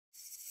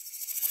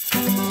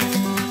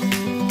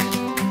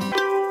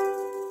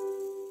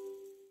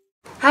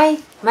Hi,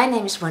 my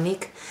name is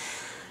Monique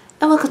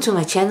and welcome to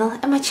my channel,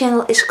 and my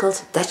channel is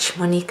called Dutch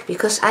Monique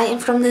because I am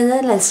from the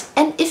Netherlands.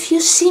 And if you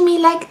see me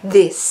like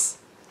this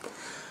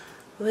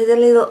with a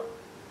little,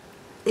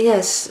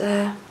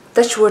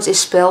 Dutch word is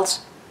spelled,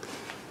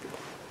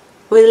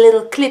 with a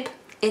little clip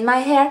in my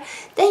hair,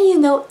 then you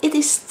know it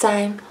is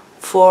time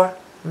for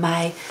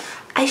my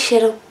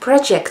eyeshadow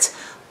project.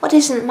 What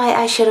isn't my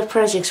eyeshadow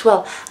projects?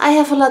 Well, I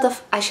have a lot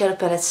of eyeshadow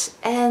palettes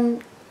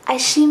and I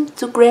seem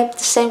to grab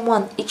the same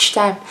one each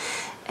time,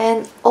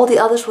 and all the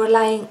others were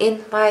lying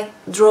in my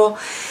drawer,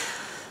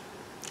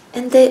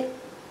 and they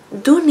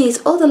do need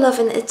all the love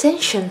and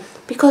attention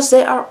because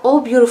they are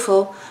all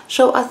beautiful.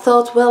 So I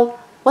thought, well,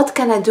 what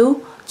can I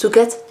do to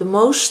get the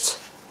most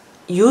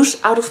use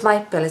out of my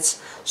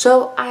palettes?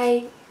 So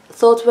I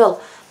thought,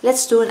 well,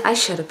 let's do an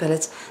eyeshadow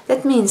palette.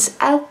 That means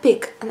I'll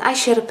pick an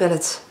eyeshadow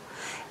palette,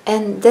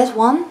 and that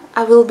one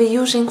I will be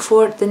using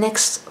for the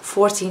next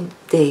 14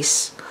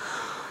 days.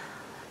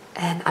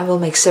 And I will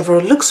make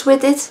several looks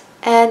with it,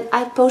 and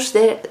I post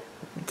the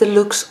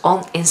looks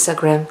on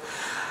Instagram.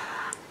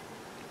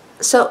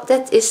 So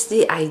that is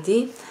the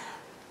idea.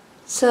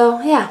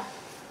 So yeah,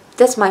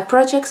 that's my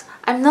project.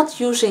 I'm not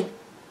using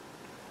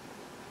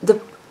the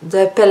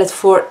palette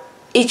for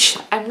each.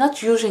 I'm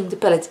not using the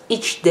palette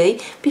each day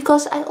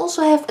because I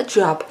also have a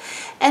job,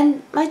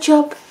 and my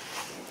job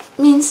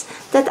means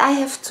that I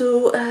have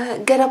to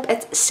get up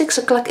at 6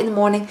 o'clock in the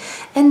morning,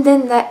 and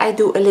then I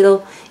do a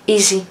little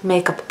easy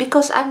makeup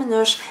because I'm a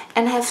nurse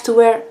and I have to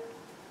wear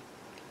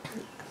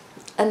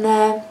an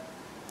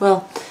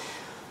well,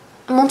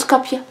 een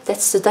mondkapje,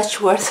 that's the Dutch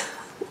word.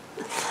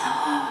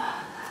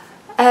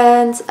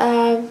 And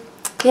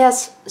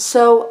yes,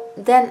 so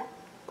then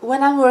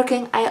when I'm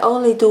working I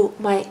only do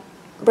my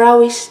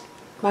brows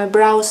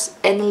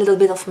and a little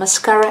bit of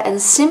mascara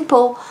and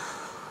simple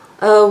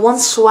one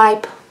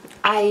swipe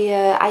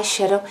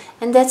eyeshadow,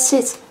 and that's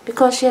it.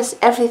 Because yes,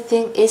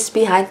 everything is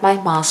behind my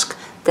mask.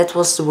 That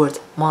was the word,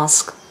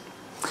 mask.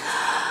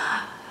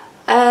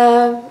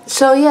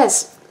 So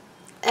yes,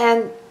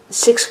 and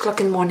 6 o'clock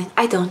in the morning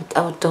I don't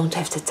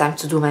have the time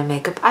to do my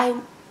makeup. I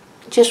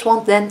just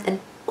want then a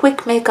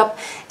quick makeup.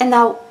 And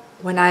now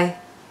when I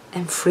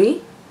am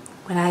free,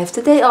 when I have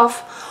the day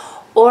off,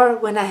 or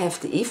when I have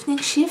the evening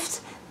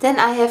shift, then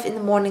I have in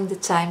the morning the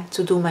time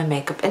to do my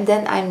makeup, and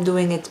then I'm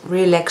doing it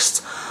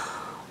relaxed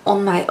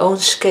on my own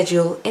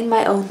schedule, in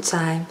my own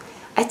time.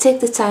 I take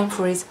the time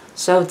for it.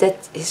 So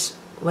that is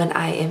when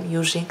I am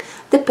using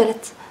the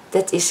palette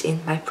that is in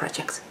my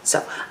project.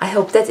 So I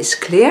hope that is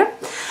clear.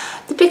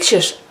 The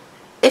pictures,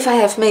 if I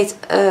have made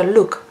a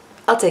look,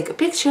 I'll take a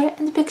picture,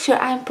 and the picture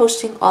I am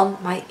posting on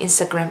my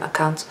Instagram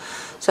account.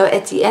 So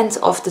at the end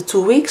of the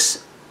 2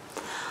 weeks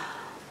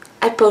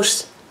I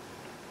post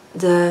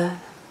the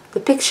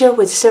picture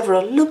with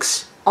several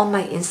looks on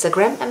my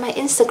Instagram, and my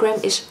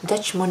Instagram is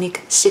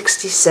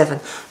DutchMonique67.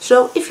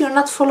 So if you're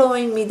not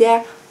following me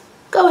there,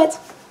 go ahead.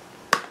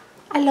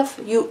 I love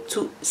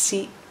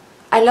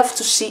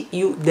to see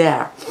you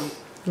there.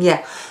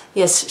 Yeah,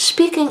 yes,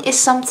 speaking is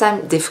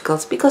sometimes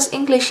difficult because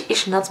English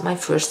is not my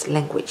first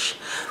language.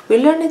 We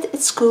learn it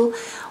at school.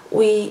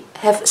 We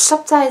have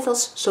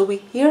subtitles, so we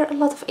hear a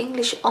lot of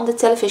English on the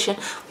television.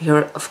 We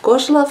hear, of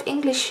course, a lot of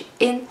English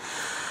in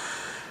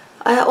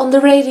on the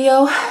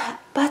radio,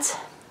 but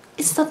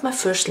it's not my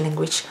first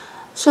language.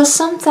 So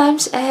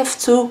sometimes I have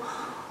to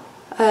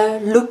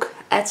look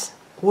at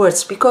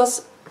words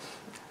because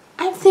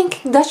I'm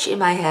thinking Dutch in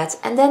my head,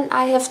 and then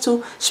I have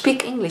to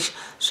speak English.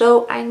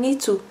 So I need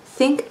to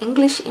think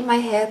English in my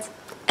head,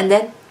 and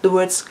then the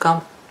words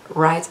come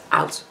right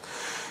out.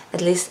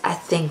 At least I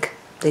think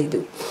they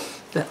do.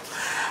 Well,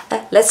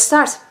 let's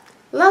start.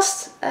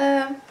 Last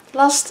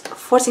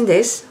 14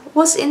 days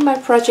was in my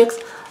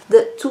project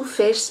the Too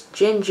Faced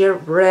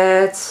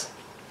Gingerbread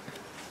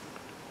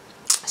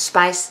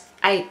Spice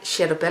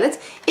eyeshadow palette.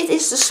 It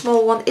is the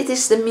small one, it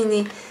is the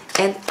mini,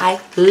 and I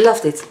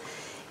loved it.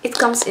 It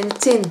comes in a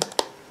tin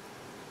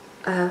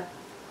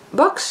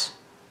box.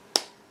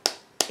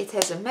 It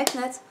has a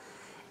magnet,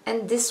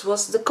 and this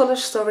was the color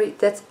story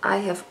that I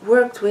have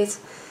worked with,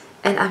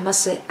 and I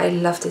must say I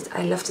loved it.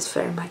 I loved it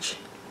very much.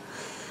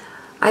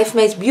 I've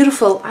made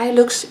beautiful eye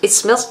looks. It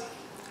smells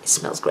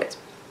great.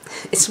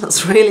 It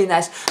smells really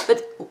nice,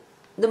 but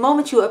the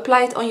moment you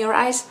apply it on your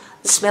eyes,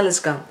 the smell is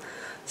gone.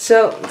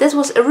 So that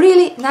was a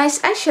really nice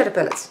eyeshadow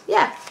palette.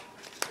 Yeah,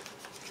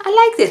 I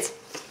liked it.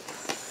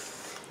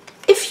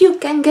 If you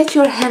can get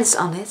your hands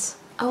on it,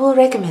 I will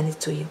recommend it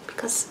to you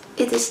because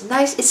it is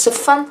nice. It's a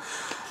fun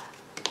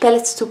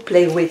palette to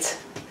play with.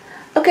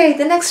 Okay,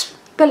 the next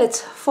palette,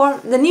 for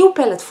the new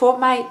palette for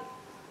my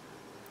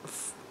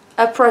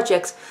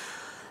project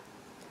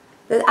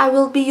that I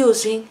will be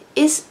using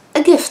is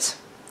a gift.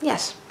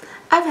 Yes,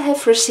 I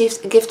have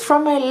received a gift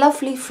from my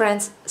lovely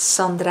friend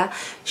Sandra.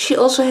 She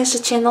also has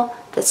a channel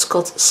that's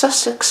called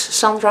Sussex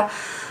Sandra.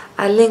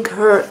 I link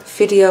her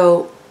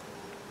video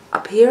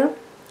up here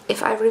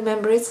if I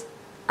remember it.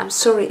 I'm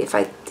sorry if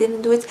I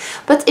didn't do it,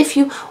 but if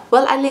you,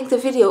 well, I linked the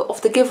video of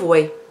the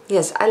giveaway.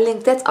 Yes, I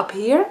linked that up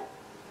here,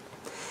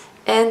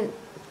 and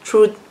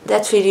through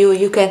that video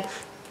you can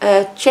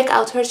check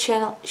out her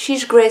channel.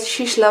 She's great,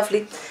 she's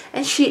lovely.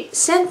 And she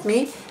sent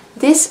me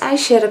this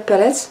eyeshadow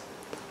palette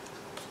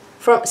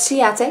from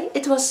Ciate.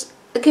 It was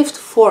a gift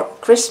for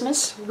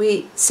Christmas.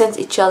 We sent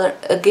each other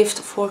a gift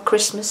for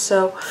Christmas.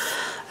 So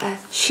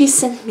she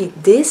sent me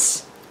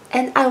this.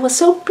 And I was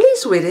so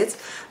pleased with it.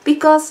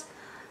 Because,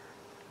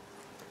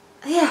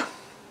 yeah,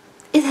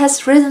 it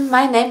has written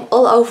my name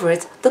all over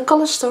it. The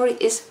color story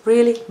is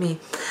really me.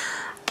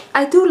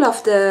 I do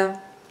love the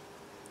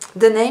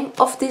name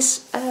of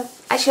this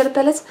eyeshadow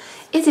palette.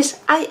 It is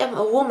I Am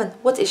a Woman,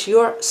 What is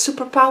Your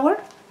Superpower?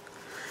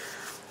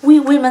 We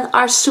women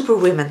are super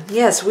women.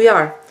 Yes, we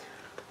are.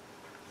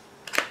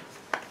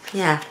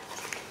 Yeah,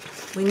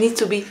 we need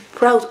to be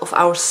proud of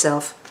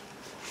ourselves.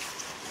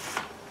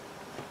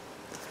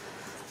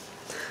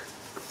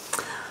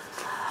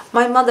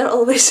 My mother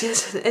always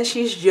says, and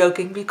she's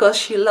joking because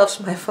she loves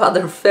my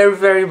father very,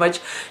 very much.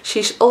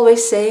 She's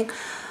always saying,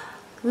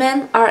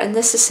 men are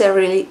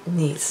unnecessarily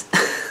neat.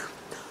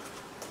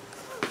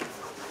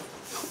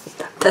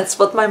 That's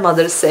what my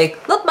mother is saying.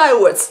 Not my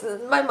words,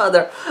 my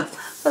mother.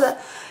 But,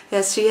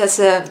 yes, she has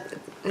a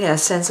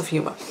sense of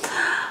humor.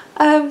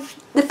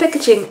 The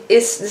packaging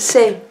is the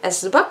same as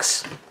the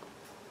box.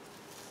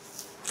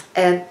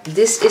 And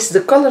this is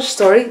the color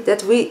story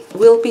that we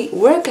will be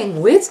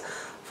working with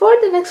for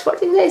the next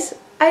 14 days.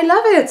 I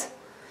love it.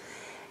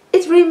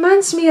 It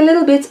reminds me a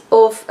little bit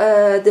of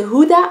the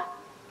Huda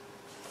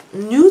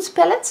nude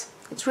palette.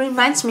 It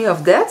reminds me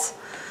of that.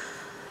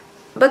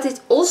 But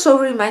it also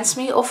reminds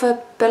me of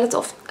a palette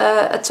of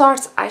a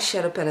Tarte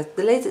eyeshadow palette.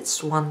 The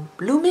latest one,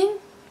 Blooming,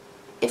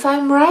 if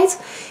I'm right.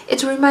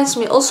 It reminds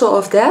me also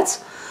of that.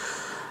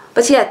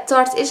 But yeah,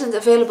 Tarte isn't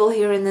available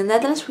here in the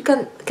Netherlands. We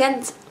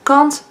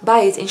can't buy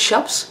it in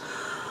shops.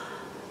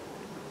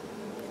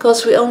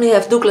 Because we only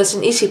have Douglas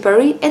and Easy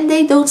Paris and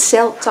they don't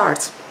sell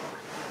Tarte.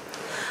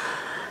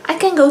 I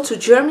can go to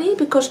Germany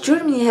because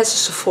Germany has a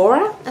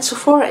Sephora. And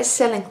Sephora is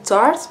selling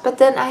Tarte. But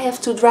then I have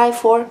to drive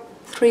for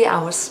 3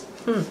 hours.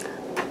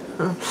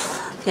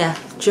 Yeah,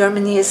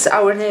 Germany is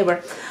our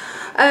neighbor.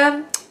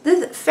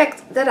 The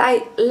fact that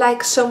I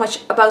like so much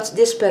about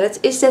this palette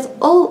is that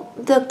all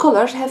the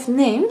colors have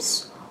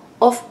names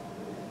of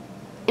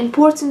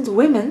important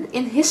women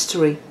in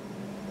history.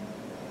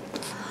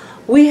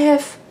 We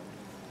have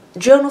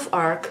Joan of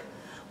Arc,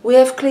 we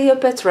have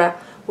Cleopatra,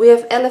 we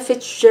have Ella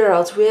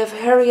Fitzgerald, we have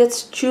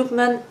Harriet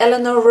Tubman,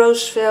 Eleanor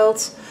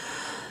Roosevelt.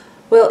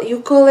 Well,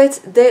 you call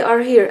it, they are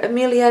here.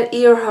 Amelia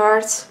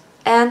Earhart,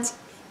 and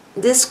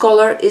this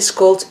color is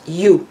called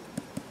You.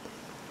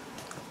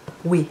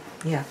 We,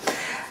 yeah.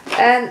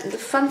 And the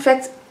fun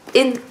fact,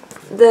 in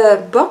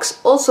the box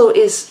also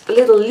is a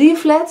little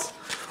leaflet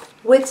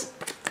with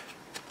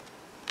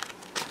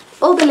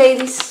all the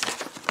ladies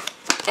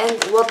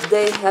and what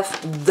they have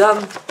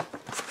done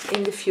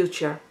in the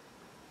future.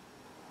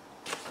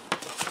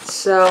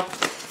 So,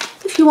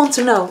 if you want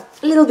to know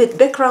a little bit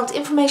background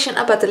information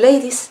about the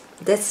ladies,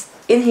 that's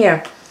in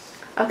here.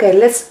 Okay,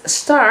 let's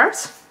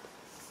start.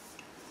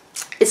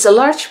 It's a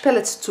large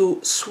palette to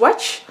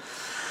swatch,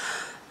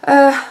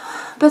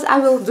 but I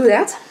will do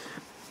that.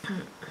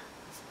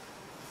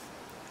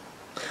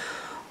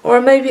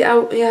 Or maybe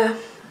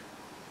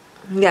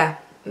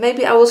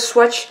maybe I will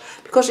swatch,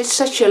 because it's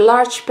such a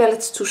large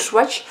palette to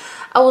swatch.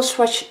 I will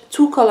swatch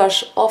 2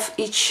 colors of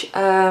each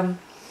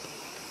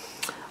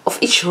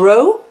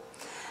row,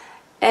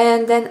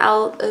 and then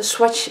I'll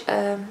swatch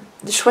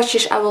the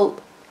swatches. I will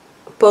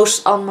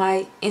post on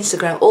my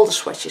Instagram. All the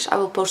swatches I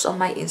will post on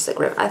my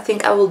Instagram. I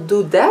think I will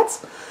do that.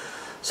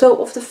 So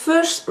of the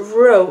first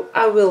row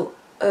I will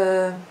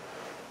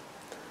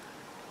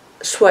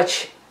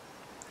swatch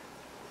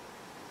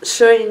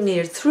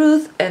Near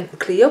Truth and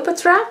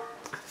Cleopatra.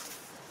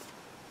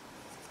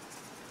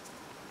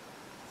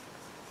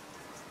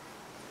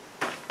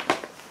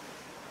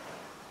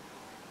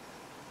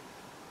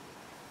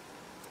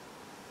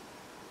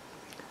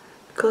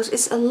 Because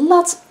it's a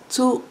lot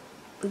to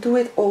do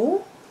it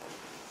all.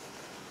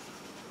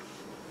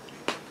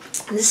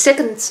 In the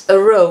second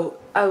row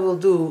I will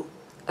do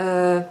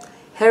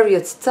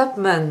Harriet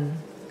Tubman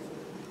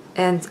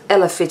and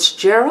Ella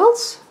Fitzgerald.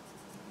 So,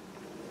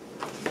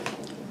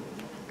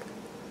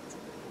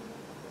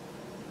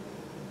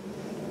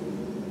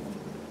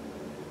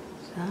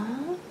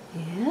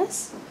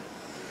 yes.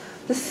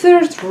 The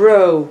third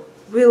row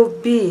will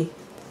be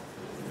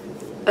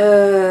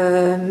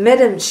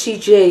Madame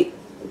C.J.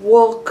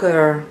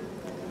 Walker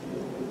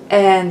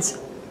and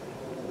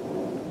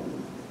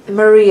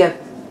Maria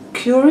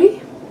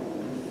Curie.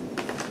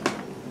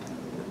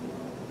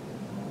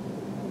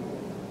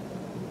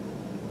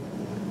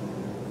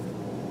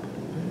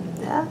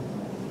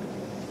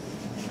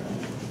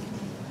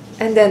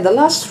 And then the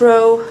last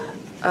row,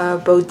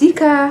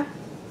 Boudica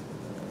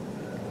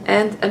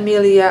and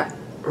Amelia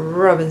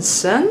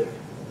Robinson.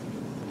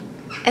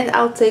 And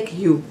I'll take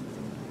You.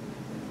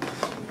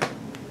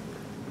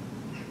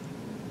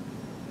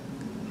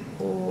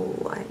 Oh,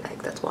 I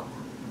like that one.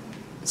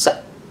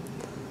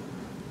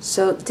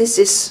 So this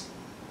is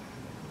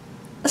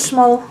a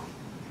small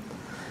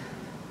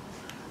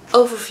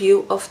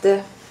overview of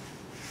the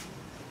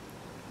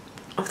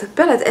of the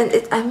palette,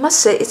 and I must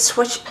say it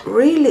swatched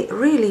really,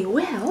 really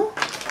well.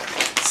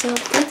 So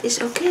that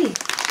is okay.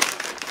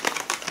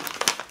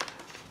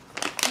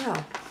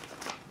 Now,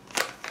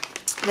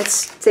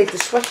 let's take the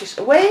swatches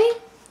away,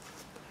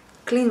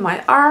 clean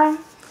my arm,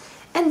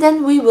 and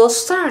then we will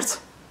start.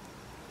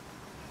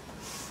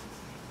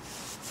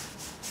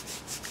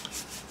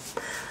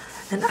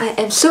 And I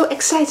am so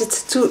excited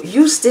to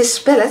use this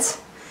palette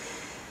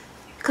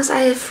because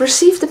I have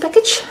received the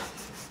package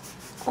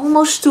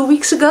almost 2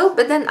 weeks ago,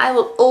 but then I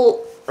will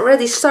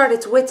already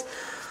started with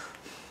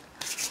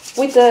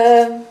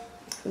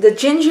the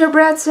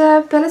gingerbread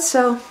palette,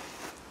 so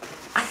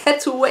I had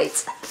to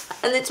wait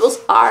and it was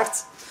hard.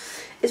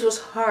 It was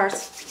hard.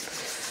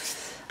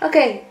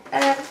 Okay,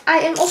 I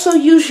am also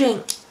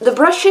using the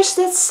brushes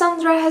that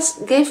Sandra has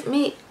gave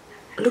me.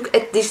 Look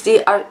at these,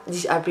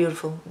 these are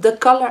beautiful. The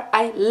color,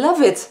 I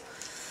love it.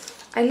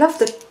 I love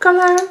the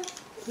color.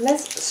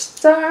 Let's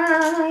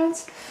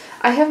start.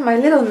 I have my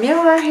little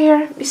mirror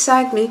here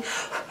beside me,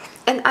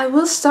 and I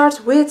will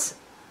start with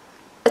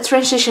a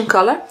transition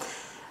color.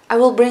 I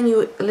will bring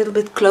you a little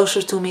bit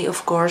closer to me,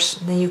 of course,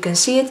 then you can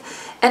see it.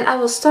 And I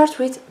will start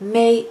with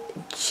May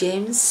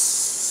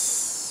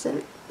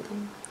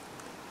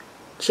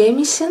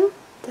Jamieson,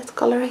 that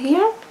color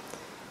here.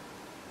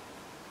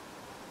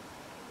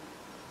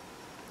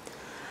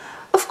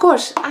 Of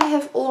course, I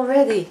have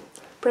already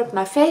prepped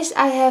my face.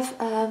 I have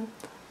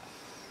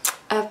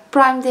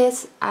primed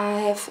it,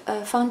 I have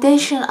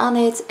foundation on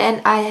it,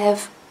 and I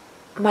have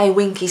my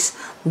winkies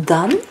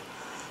done.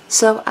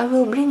 So I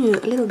will bring you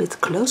a little bit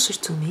closer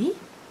to me.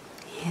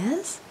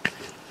 Yes.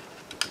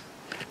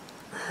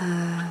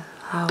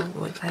 How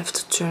would I have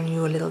to turn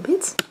you a little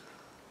bit?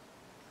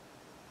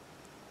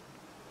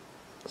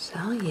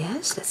 So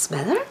yes, that's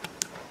better.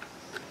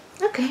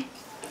 Okay,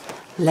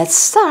 let's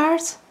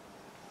start.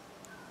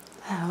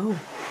 Oh,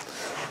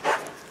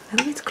 a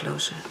little bit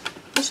closer.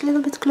 Just a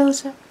little bit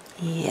closer.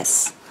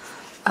 Yes.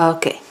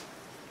 Okay.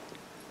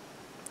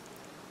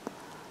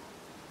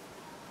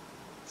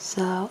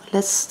 So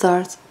let's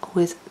start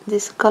with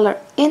this color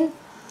in,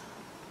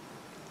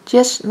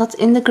 just not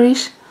in the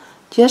crease,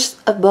 just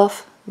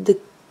above the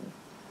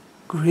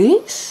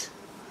crease.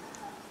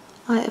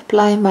 I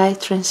apply my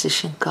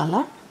transition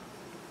color.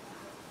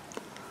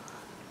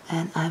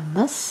 And I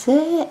must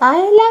say, I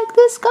like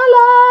this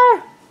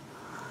color.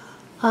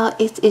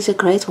 It is a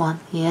great one,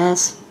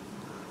 yes.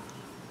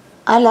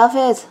 I love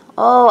it.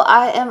 Oh,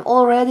 I am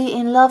already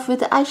in love with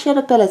the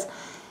eyeshadow palette.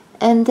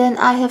 And then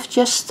I have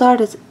just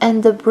started,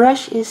 and the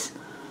brush is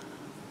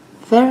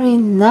very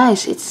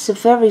nice. It's a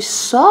very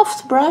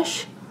soft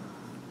brush,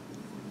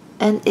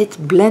 and it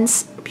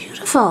blends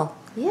beautiful.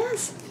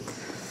 Yes.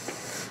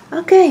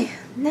 Okay,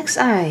 next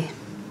eye.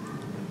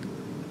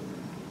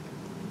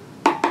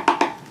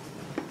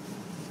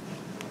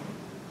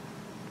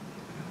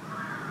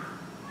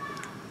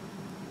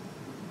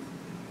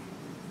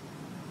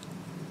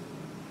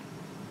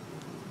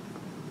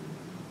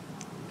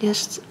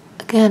 Just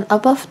again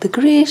above the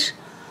crease,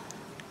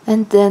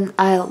 and then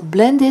I'll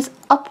blend it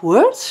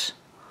upwards,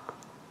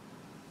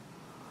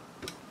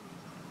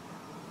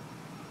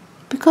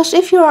 because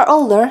if you are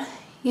older,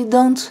 you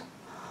don't,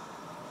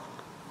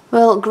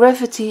 well,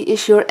 gravity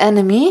is your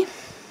enemy,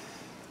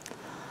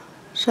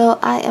 so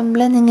I am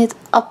blending it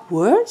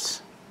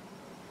upwards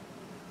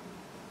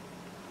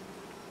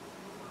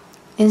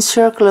in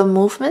circular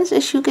movements,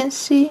 as you can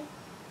see.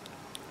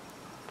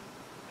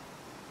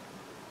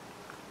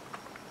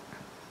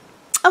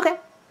 Okay,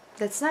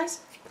 that's nice.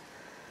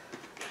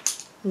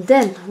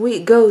 Then we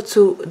go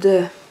to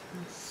the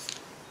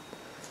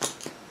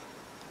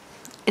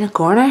inner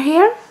corner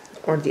here,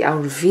 or the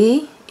outer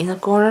V, inner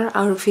corner,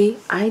 outer V,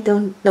 I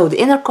don't know. The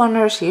inner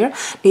corner is here,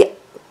 the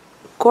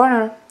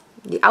corner,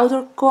 the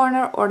outer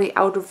corner, or the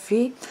outer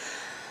V.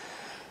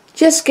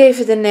 Just gave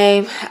it a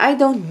name, I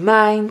don't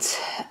mind.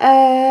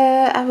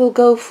 I will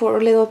go for a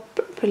little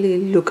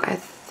purpley look, I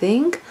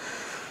think.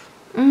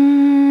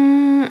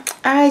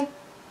 I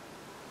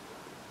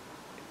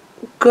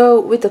go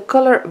with the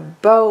color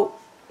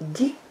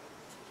Baudica,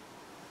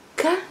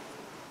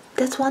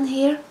 that one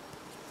here.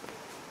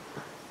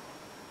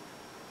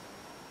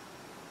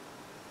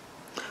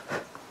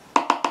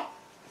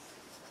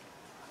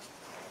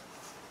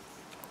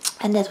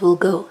 And that will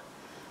go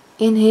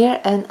in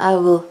here, and I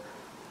will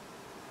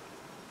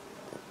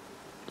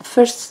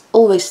first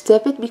always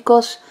tap it,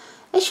 because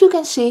as you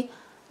can see,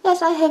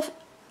 yes, I have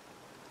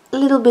a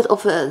little bit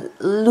of a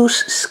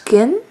loose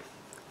skin,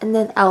 and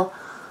then I'll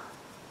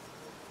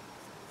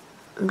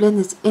blend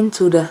it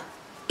into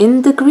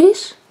in the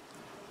crease,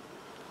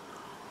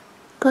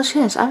 because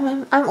yes,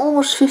 I'm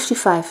almost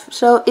 55,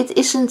 so it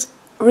isn't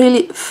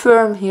really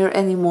firm here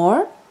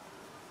anymore.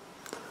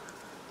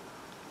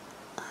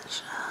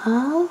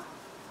 So,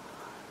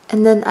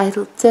 and then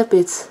I'll tap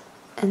it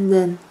and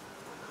then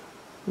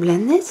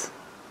blend it.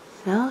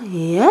 So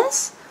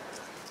yes,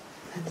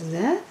 that's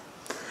that.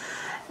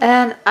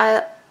 And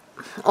I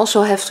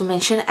also have to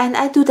mention, and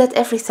I do that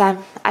every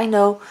time, I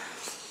know,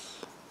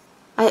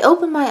 I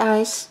open my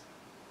eyes,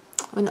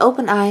 an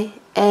open eye,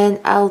 and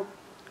I'll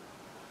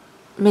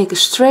make a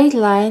straight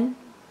line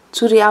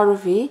to the outer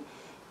V,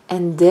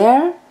 and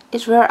there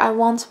is where I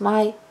want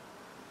my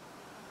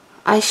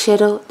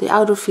eyeshadow, the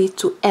outer V,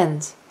 to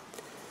end.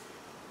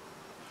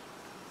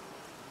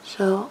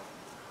 So,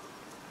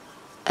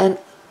 and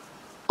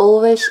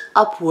always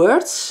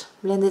upwards,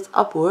 blend it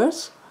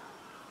upwards,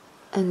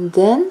 and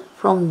then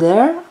from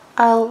there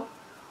I'll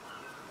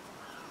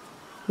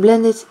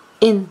blend it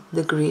in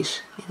the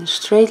crease in a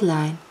straight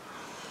line.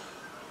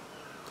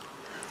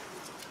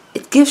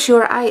 It gives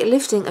your eye a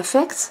lifting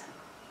effect.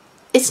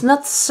 It's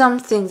not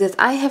something that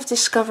I have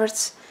discovered.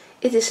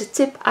 It is a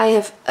tip I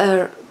have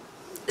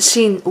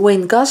seen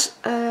Wayne Goss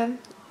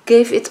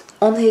gave it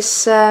on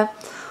his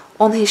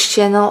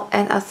channel,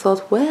 and I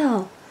thought,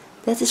 well,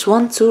 that is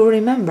one to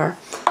remember.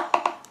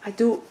 I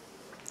do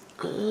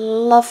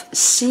love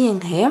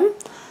seeing him,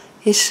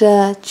 his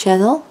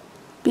channel,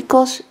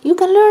 because you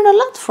can learn a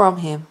lot from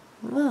him.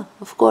 Well,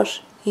 of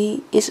course,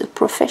 he is a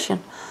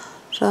profession.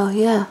 So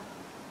yeah.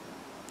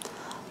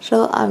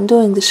 So I'm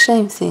doing the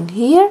same thing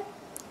here.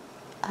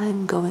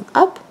 I'm going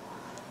up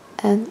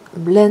and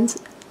blend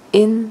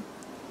in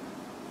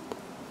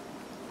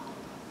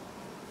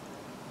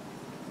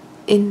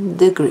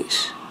the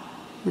crease.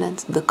 Blend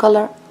the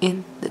color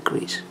in the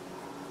crease.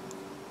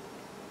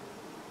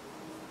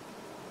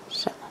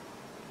 So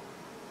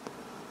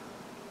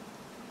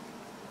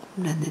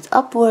blend it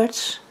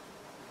upwards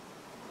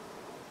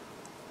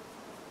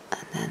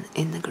and then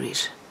in the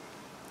crease.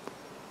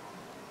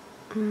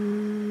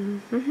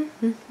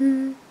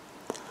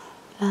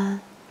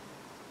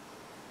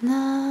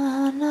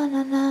 Na, na,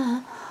 na,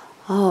 na.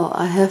 Oh,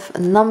 I have a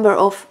number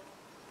of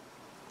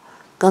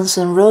Guns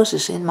N'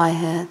 Roses in my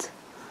head.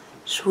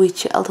 Sweet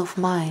Child of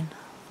Mine.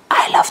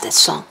 I love that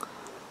song.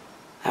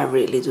 I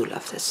really do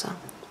love that song.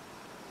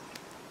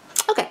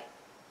 Okay,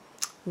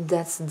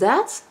 that's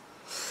that.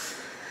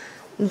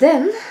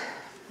 Then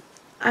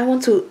I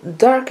want to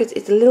darken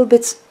it a little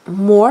bit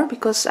more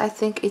because I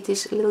think it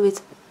is a little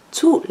bit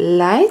too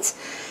light.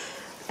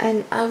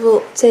 And I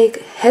will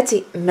take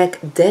Hattie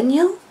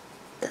McDaniel,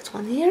 that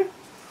one here,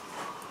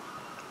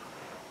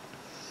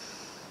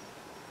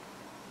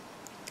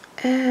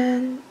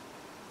 and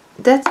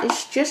that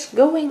is just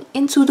going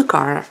into the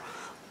corner.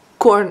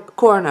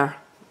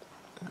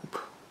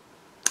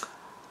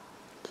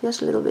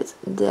 Just a little bit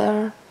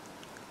there.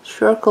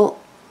 Circle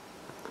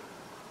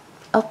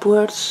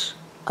upwards,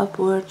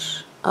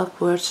 upwards,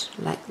 upwards,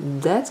 like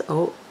that.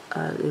 Oh,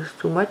 there's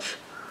too much.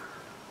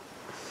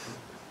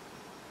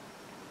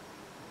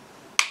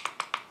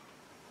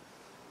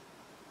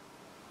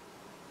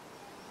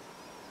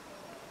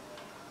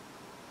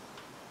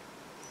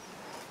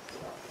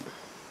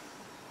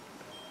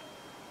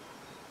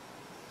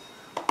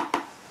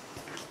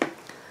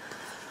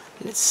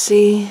 Let's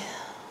see.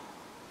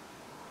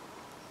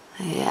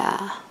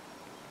 Yeah,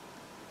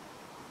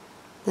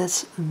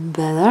 that's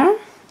better.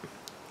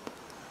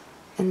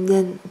 And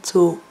then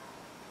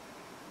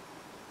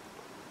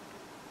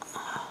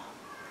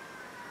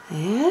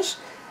yes,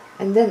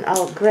 and then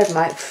I'll grab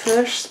my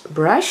first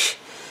brush,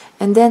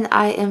 and then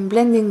I am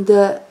blending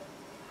the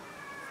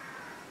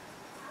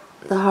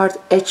hard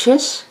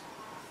edges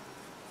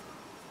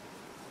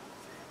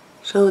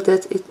so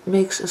that it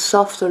makes a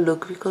softer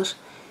look, because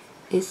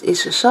it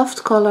is a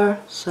soft color,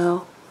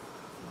 so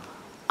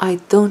I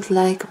don't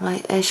like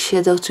my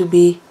eyeshadow to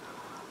be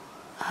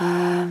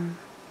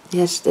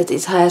yes, that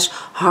it has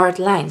hard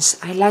lines.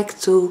 I like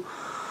to,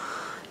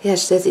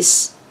 yes, that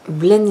is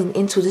blending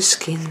into the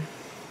skin.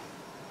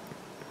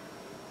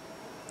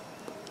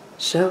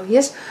 So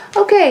yes,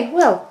 okay,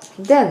 well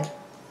then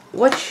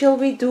what shall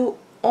we do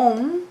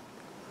on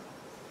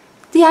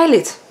the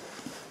eyelid?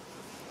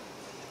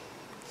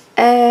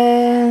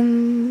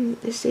 And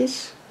is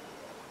this,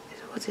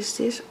 what is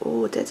this?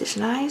 Oh, that is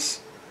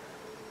nice.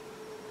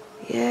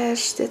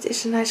 Yes, that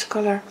is a nice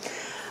color.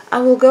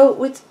 I will go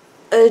with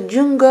a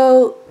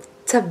Jungo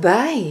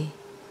Tabai,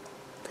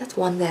 that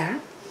one there.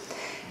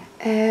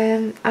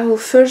 And I will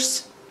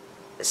first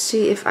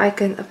see if I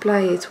can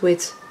apply it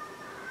with,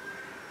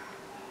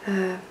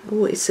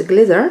 oh, it's a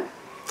glitter.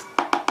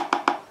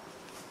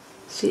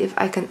 See if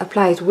I can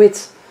apply it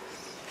with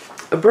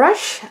a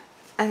brush.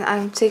 And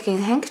I'm taking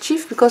a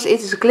handkerchief because it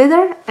is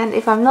glitter, and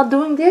if I'm not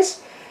doing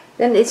this,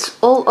 then it's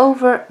all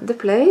over the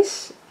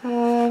place.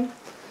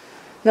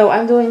 No,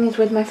 I'm doing it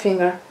with my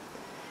finger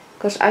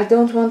because I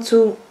don't want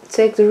to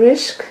take the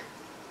risk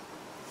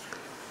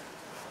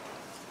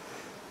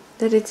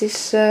that it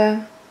is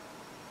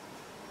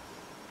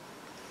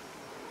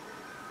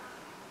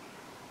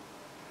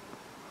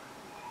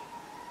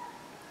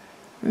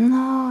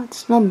no,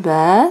 it's not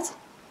bad.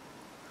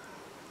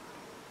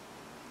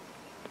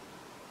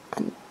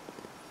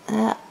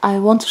 I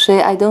want to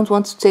say I don't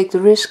want to take the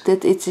risk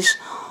that it is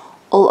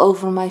all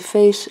over my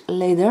face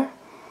later.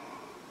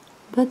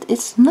 But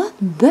it's not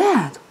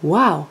bad.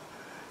 Wow,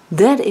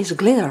 that is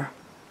glitter.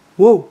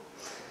 Whoa.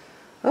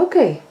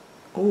 Okay.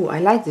 Oh, I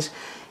like this.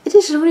 It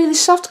is a really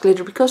soft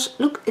glitter because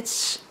look,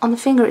 it's on the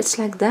finger, it's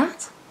like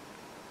that.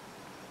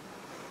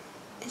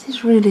 It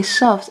is really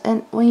soft,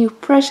 and when you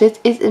press it,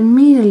 it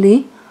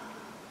immediately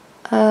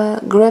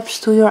grabs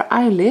to your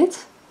eyelid.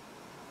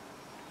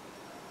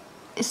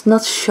 It's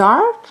not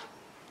sharp.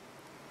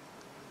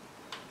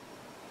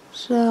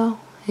 So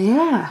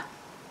yeah.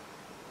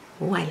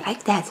 Oh, I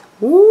like that.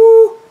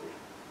 Ooh.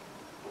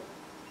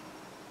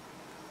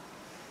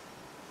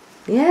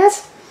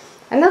 Yes,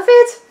 I love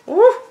it.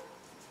 Ooh.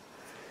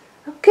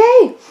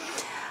 Okay.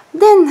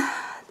 Then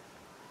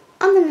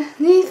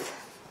underneath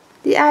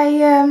the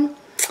eye,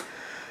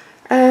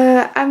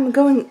 I'm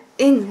going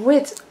in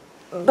with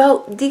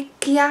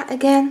Goodiebox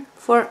again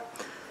for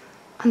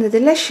under the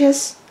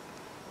lashes,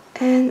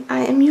 and I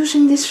am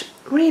using this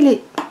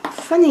really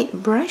funny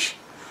brush.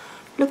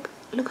 Look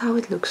how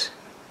it looks.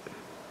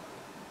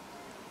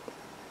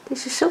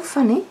 This is so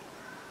funny.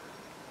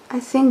 I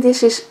think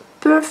this is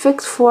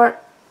perfect for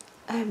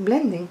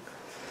blending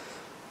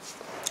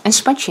and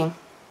smudging.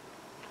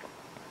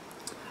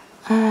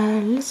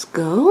 Let's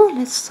go.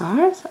 Let's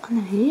start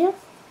under here.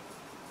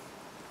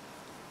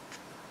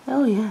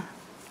 Oh yeah.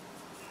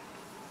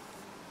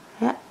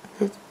 Yeah,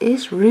 that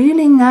is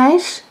really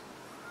nice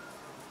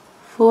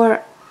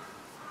for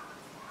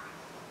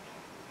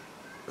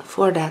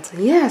that.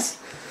 Yes.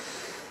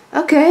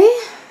 Okay.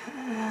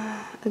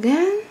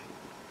 Again.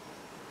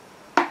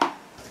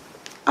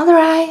 Other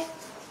eye.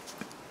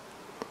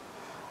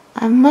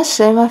 I must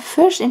say my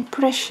first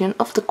impression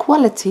of the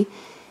quality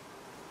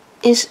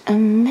is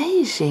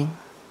amazing.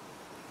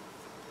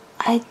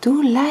 I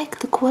do like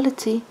the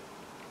quality.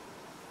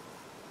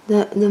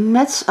 The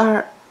mattes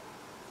are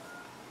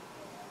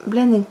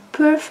blending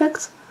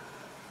perfect,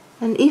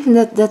 and even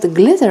that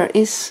glitter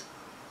is,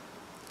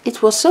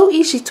 it was so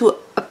easy to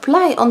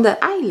apply on the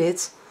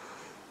eyelids.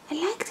 I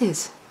liked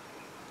it.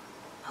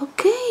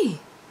 Okay,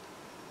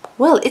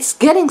 well, it's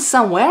getting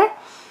somewhere.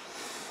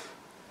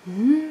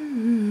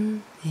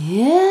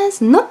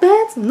 Yes, not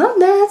bad, not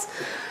bad.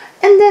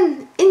 And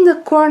then in the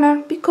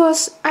corner,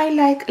 because I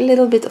like a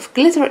little bit of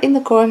glitter in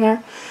the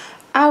corner,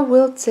 I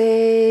will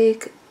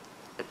take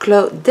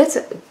that's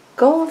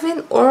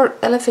Calvin or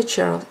Ella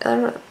Fitzgerald.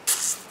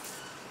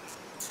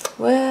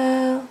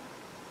 Well,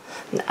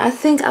 I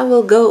think I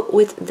will go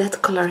with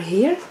that color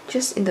here,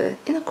 just in the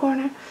inner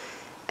corner,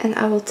 and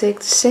I will take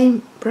the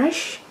same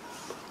brush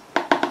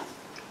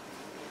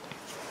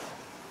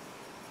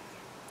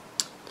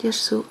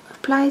just to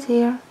apply it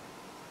here.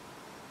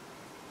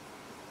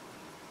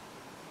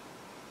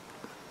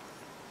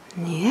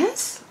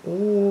 Yes.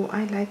 Oh,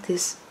 I like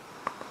this.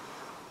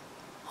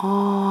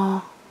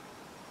 Oh,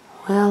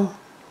 well,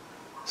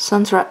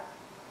 Sandra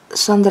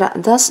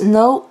does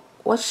know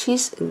what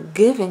she's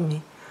giving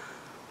me.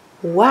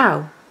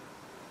 Wow.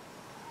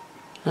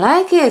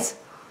 Like it.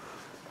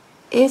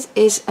 It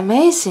is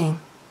amazing.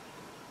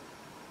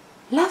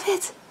 Love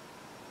it.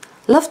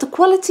 Love the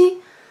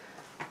quality.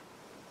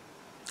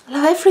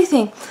 Love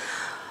everything.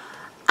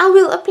 I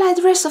will apply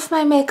the rest of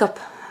my makeup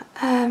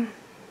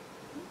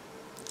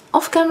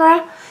off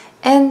camera,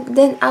 and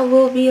then I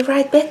will be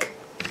right back.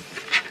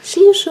 See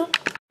you soon.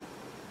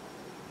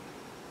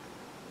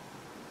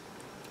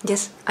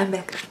 Yes, I'm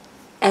back.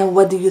 And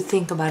what do you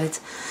think about it?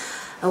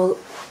 I will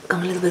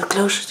come a little bit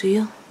closer to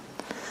you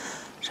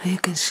so you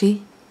can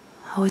see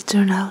how it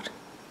turned out.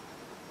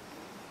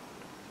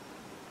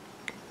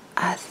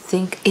 I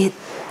think it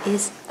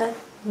is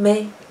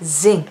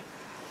amazing.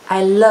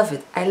 I love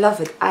it. I love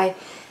it. I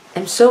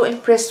am so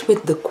impressed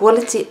with the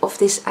quality of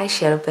this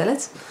eyeshadow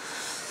palette.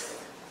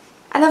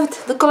 I love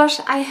it. The colors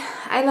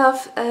I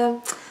love.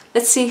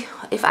 Let's see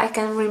if I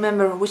can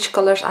remember which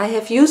colors I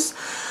have used.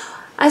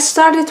 I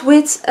started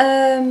with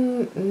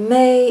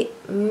May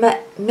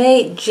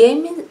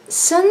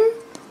Jamison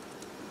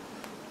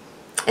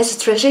as a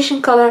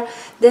transition color.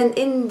 Then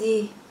in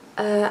the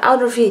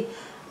outer V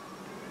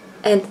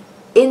and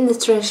in the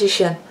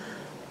transition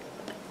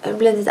I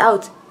blended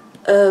out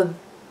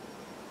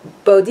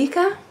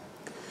Boudica.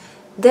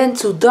 Then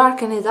to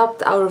darken it up,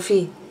 the outer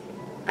V,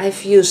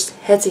 I've used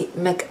Hattie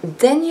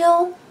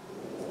McDaniel.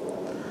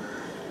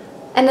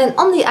 And then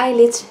on the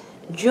eyelid,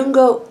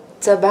 Jungo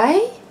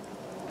Tabai,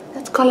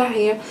 that color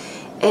here.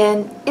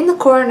 And in the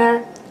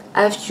corner,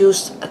 I've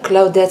used a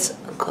Claudette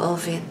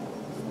Colvin,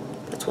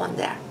 that one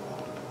there.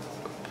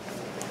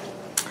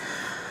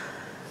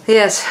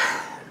 Yes,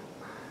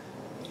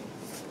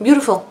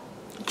 beautiful,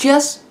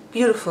 just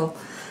beautiful,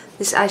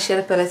 this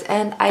eyeshadow palette.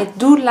 And I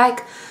do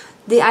like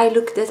the eye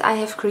look that I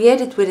have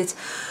created with it.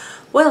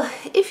 Well,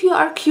 if you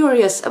are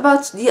curious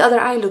about the other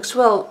eye looks,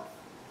 well,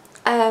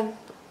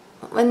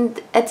 when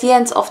at the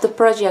end of the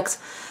project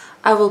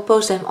I will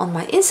post them on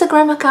my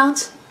Instagram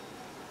account,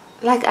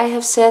 like I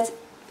have said,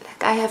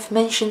 like I have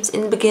mentioned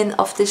in the beginning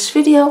of this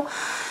video.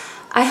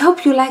 I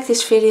hope you like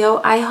this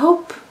video. I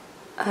hope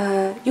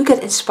you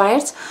get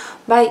inspired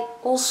by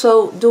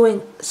also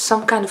doing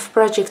some kind of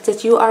project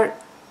that you are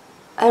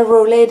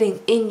rolling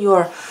in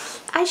your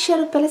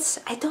eyeshadow palettes.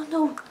 I don't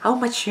know how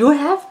much you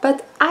have,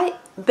 but I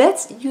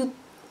bet you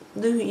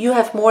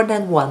have more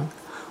than 1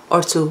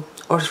 or 2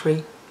 or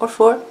 3 or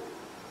 4,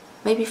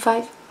 maybe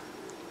 5,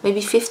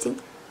 maybe 15.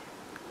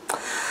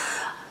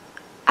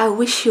 I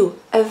wish you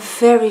a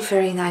very,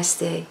 very nice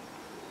day,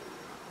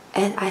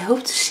 and I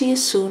hope to see you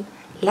soon.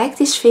 like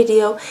this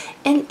video,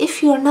 and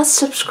if you are not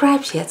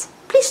subscribed yet,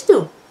 please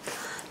do.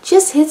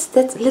 Just hit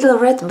that little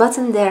red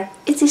button there.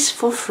 It is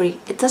for free.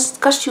 It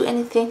doesn't cost you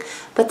anything,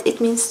 but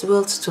it means the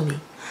world to me.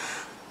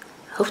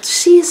 Hope to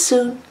see you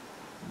soon.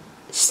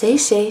 Stay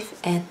safe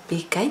and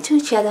be kind to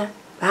each other.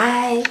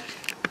 Bye.